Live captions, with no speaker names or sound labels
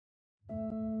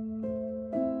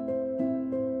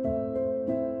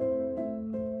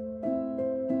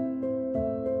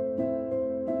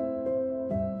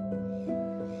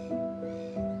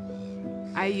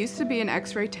used to be an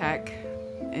X-ray tech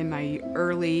in my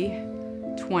early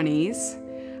 20s.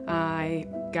 I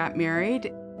got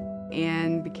married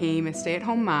and became a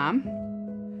stay-at-home mom.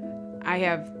 I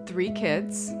have 3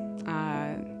 kids,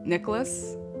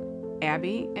 Nicholas,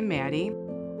 Abby, and Maddie.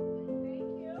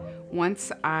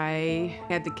 Once I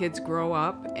had the kids grow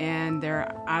up and they're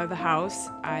out of the house,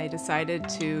 I decided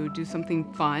to do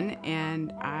something fun,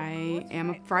 and I am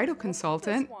a bridal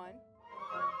consultant.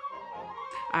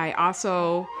 I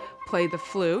also play the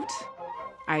flute.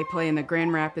 I play in the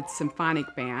Grand Rapids Symphonic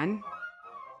Band.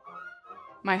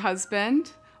 My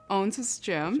husband owns his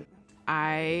gym.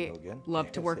 I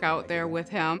love to work out there with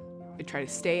him. I try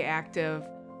to stay active.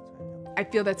 I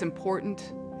feel that's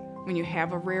important when you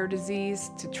have a rare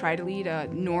disease, to try to lead a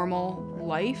normal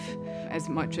life, as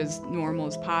much as normal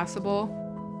as possible.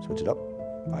 Switch it up,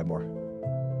 5 more.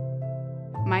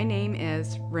 My name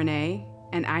is Renae,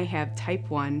 and I have type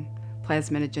 1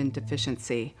 Plasminogen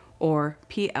Deficiency, or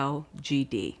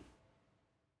PLGD.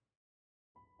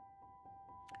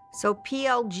 So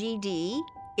PLGD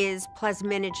is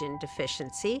Plasminogen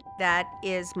Deficiency. That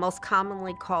is most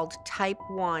commonly called type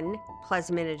 1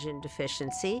 Plasminogen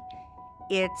Deficiency.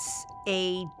 It's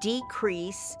a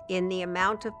decrease in the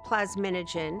amount of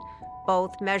plasminogen,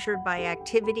 both measured by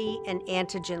activity and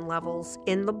antigen levels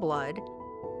in the blood.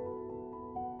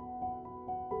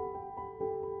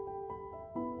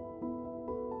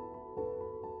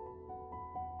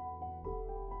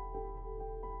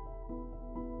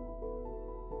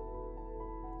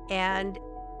 And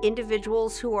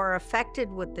individuals who are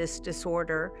affected with this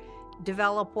disorder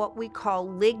develop what we call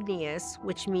ligneous,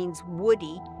 which means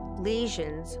woody,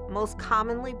 lesions, most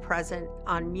commonly present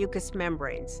on mucous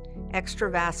membranes,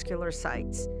 extravascular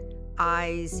sites,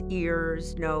 eyes,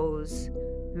 ears, nose,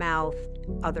 mouth,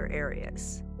 other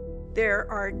areas. There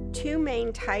are 2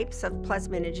 main types of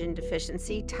plasminogen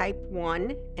deficiency, type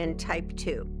 1 and type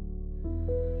 2.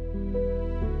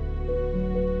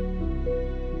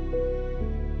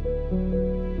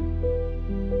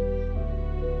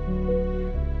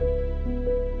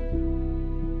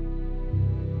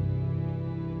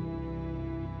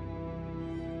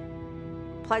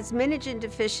 Plasminogen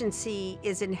deficiency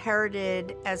is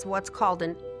inherited as what's called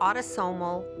an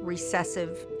autosomal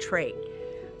recessive trait.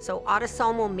 So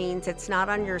autosomal means it's not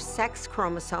on your sex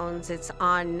chromosomes, it's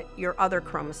on your other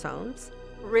chromosomes.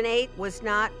 Renae was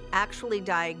not actually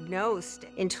diagnosed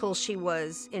until she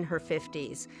was in her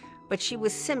 50s, but she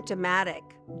was symptomatic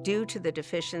due to the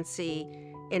deficiency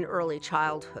in early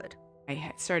childhood.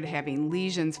 I started having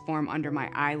lesions form under my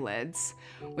eyelids,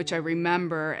 which I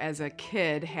remember as a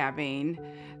kid having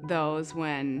those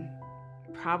when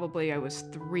probably I was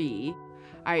 3.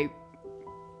 I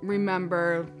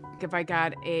remember if I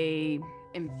got a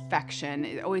infection,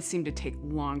 it always seemed to take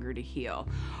longer to heal.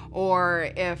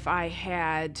 Or if I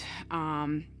had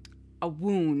a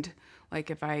wound, like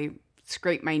if I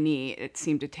scraped my knee, it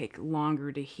seemed to take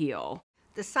longer to heal.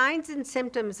 The signs and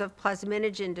symptoms of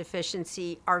plasminogen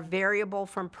deficiency are variable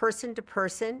from person to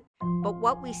person, but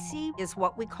what we see is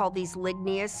what we call these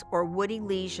ligneous or woody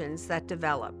lesions that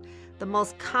develop. The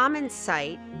most common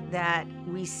site that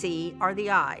we see are the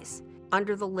eyes,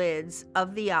 under the lids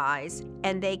of the eyes,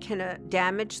 and they can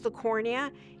damage the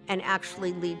cornea and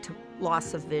actually lead to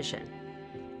loss of vision.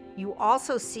 You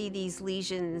also see these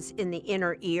lesions in the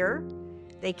inner ear.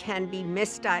 They can be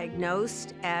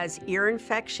misdiagnosed as ear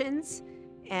infections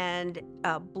and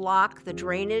block the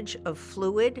drainage of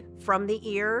fluid from the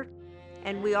ear.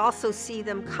 And we also see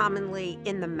them commonly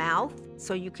in the mouth,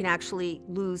 so you can actually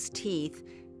lose teeth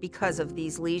because of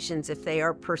these lesions if they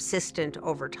are persistent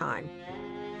over time.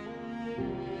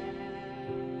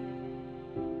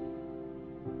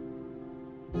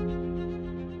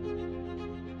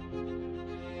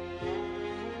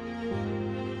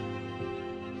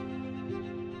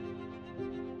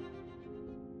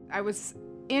 I was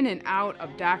in and out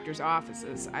of doctors'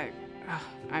 offices.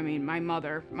 I mean, my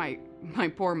mother, my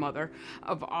poor mother,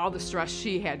 of all the stress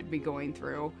she had to be going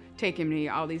through, taking me to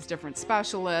all these different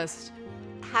specialists.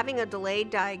 Having a delayed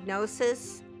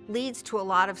diagnosis leads to a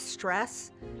lot of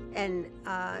stress and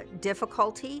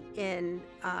difficulty in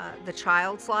the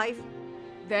child's life.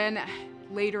 Then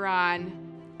later on,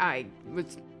 I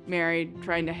was married,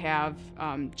 trying to have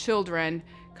children,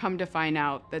 come to find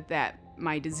out that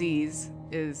my disease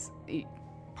is,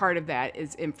 part of that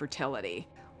is infertility.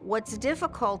 What's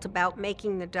difficult about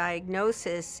making the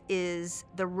diagnosis is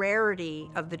the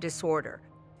rarity of the disorder.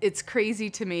 It's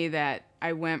crazy to me that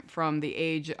I went from the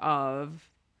age of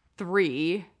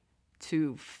 3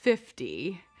 to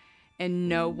 50 and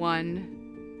no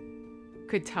one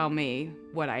could tell me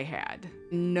what I had.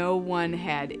 No one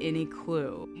had any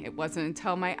clue. It wasn't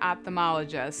until my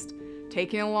ophthalmologist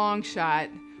taking a long shot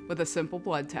with a simple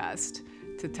blood test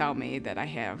to tell me that I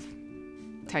have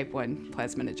type 1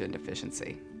 plasminogen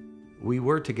deficiency. We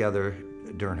were together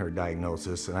during her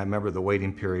diagnosis, and I remember the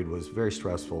waiting period was very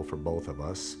stressful for both of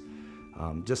us.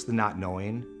 Just the not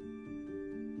knowing.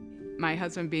 My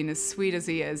husband, being as sweet as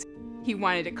he is, he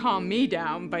wanted to calm me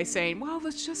down by saying, well,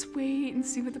 let's just wait and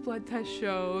see what the blood test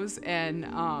shows. And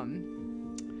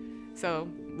so,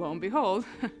 lo and behold,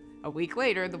 a week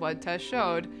later, the blood test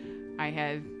showed I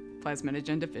had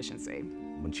plasminogen deficiency.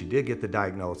 When she did get the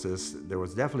diagnosis, there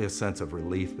was definitely a sense of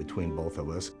relief between both of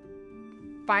us.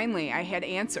 Finally, I had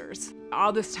answers.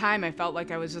 All this time, I felt like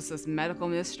I was just this medical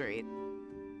mystery.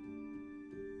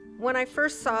 When I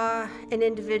first saw an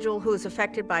individual who was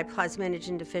affected by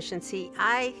plasminogen deficiency,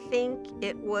 I think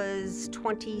it was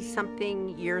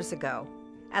 20-something years ago.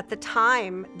 At the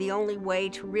time, the only way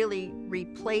to really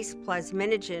replace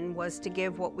plasminogen was to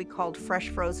give what we called fresh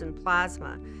frozen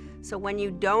plasma. So when you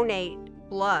donate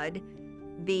blood,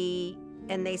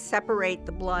 and they separate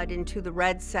the blood into the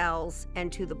red cells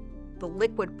and to the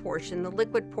liquid portion. The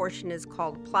liquid portion is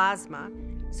called plasma,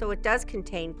 so it does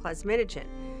contain plasminogen.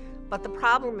 But the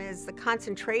problem is the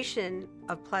concentration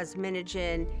of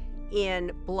plasminogen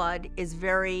in blood is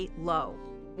very low.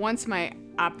 Once my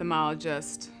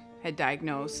ophthalmologist had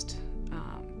diagnosed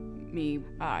me,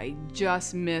 I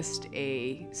just missed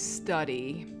a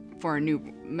study for a new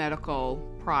medical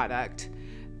product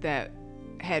that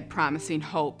had promising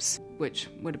hopes, which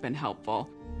would have been helpful.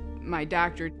 My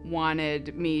doctor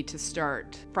wanted me to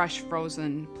start fresh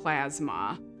frozen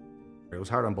plasma. It was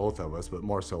hard on both of us, but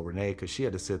more so Renae, because she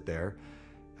had to sit there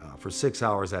for 6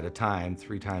 hours at a time,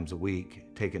 3 times a week,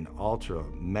 taking ultra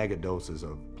mega doses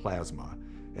of plasma,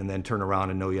 and then turn around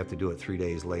and know you have to do it 3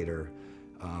 days later.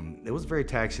 It was very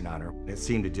taxing on her. It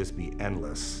seemed to just be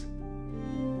endless.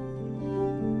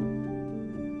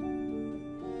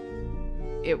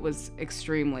 It was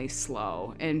extremely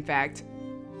slow. In fact,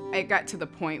 it got to the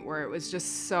point where it was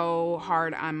just so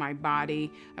hard on my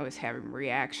body. I was having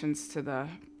reactions to the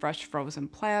fresh frozen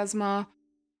plasma.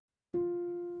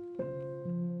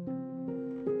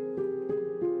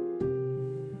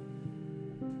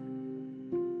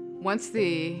 Once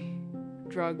the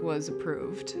drug was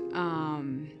approved,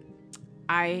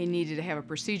 I needed to have a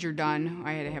procedure done.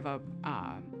 I had to have a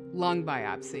lung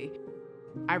biopsy.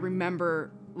 I remember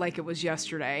like it was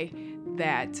yesterday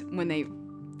that when they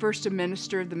first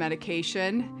administered the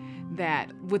medication, that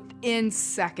within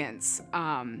seconds,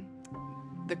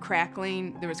 there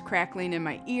was crackling in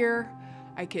my ear.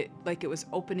 I could, like it was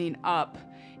opening up,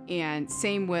 and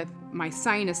same with my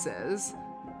sinuses.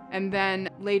 And then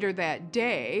later that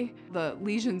day, the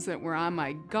lesions that were on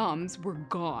my gums were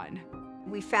gone.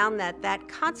 We found that that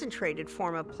concentrated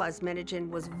form of plasminogen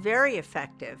was very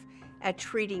effective at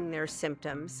treating their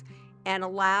symptoms and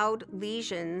allowed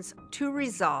lesions to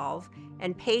resolve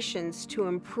and patients to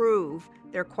improve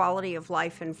their quality of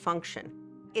life and function.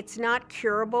 It's not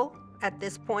curable at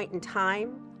this point in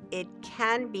time. It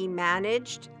can be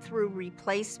managed through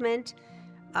replacement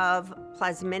of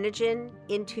plasminogen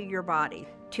into your body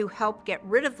to help get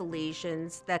rid of the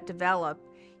lesions that develop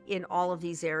in all of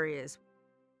these areas.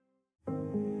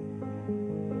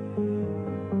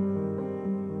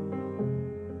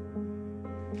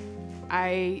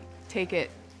 I take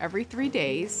it every 3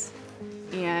 days,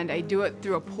 and I do it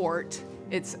through a port.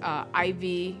 It's an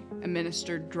IV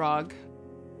administered drug.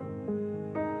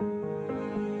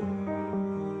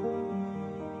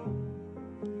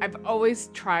 I've always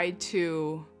tried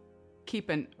to keep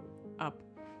a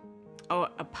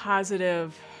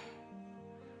positive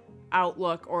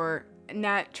outlook, or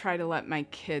not try to let my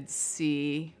kids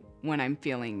see when I'm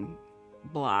feeling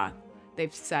blah.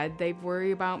 They've said they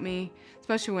worry about me,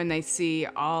 especially when they see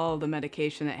all the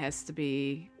medication that has to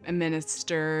be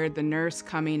administered, the nurse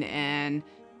coming in,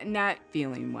 not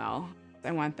feeling well.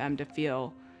 I want them to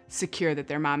feel secure that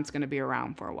their mom's going to be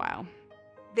around for a while.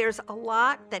 There's a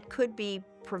lot that could be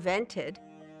prevented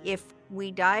if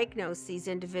we diagnose these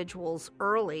individuals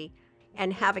early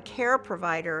and have a care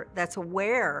provider that's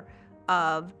aware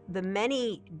of the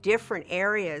many different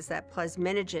areas that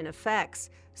plasminogen affects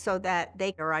so that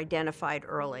they are identified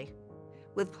early.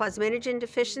 With plasminogen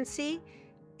deficiency,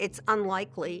 it's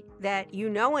unlikely that you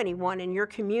know anyone in your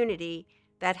community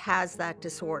that has that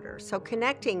disorder. So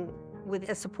connecting with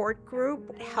a support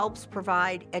group helps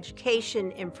provide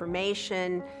education,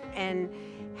 information, and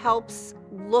helps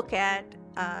look at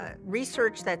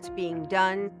research that's being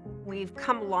done. We've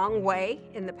come a long way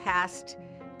in the past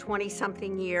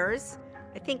 20-something years,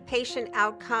 I think patient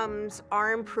outcomes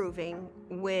are improving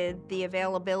with the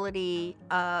availability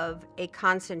of a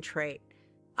concentrate.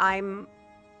 I'm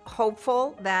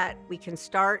hopeful that we can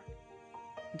start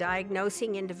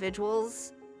diagnosing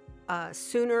individuals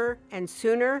sooner and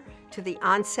sooner to the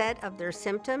onset of their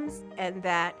symptoms, and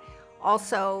that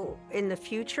also in the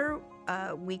future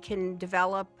we can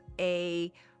develop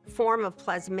a form of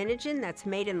plasminogen that's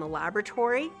made in the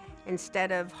laboratory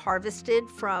instead of harvested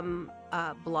from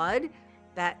blood.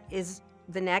 That is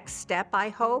the next step, I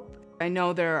hope. I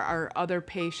know there are other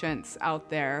patients out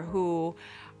there who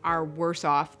are worse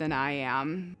off than I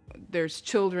am. There's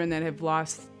children that have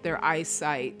lost their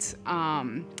eyesight.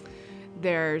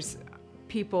 There's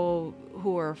people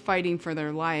who are fighting for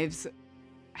their lives.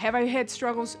 Have I had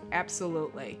struggles?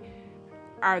 Absolutely.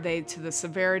 Are they to the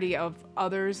severity of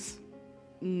others?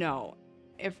 No.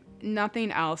 If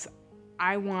nothing else,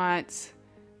 I want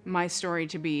my story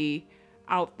to be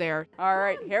out there. All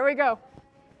right, here we go.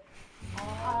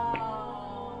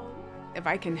 If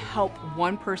I can help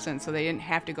one person so they didn't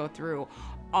have to go through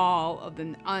all of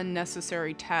the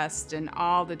unnecessary tests and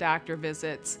all the doctor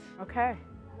visits. Okay,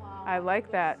 I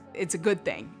like that. It's a good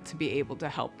thing to be able to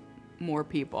help more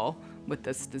people with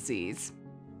this disease.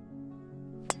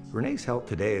 Renae's health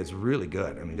today is really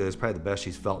good. I mean, it's probably the best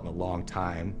she's felt in a long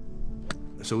time.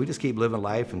 So we just keep living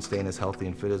life and staying as healthy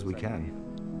and fit as we can.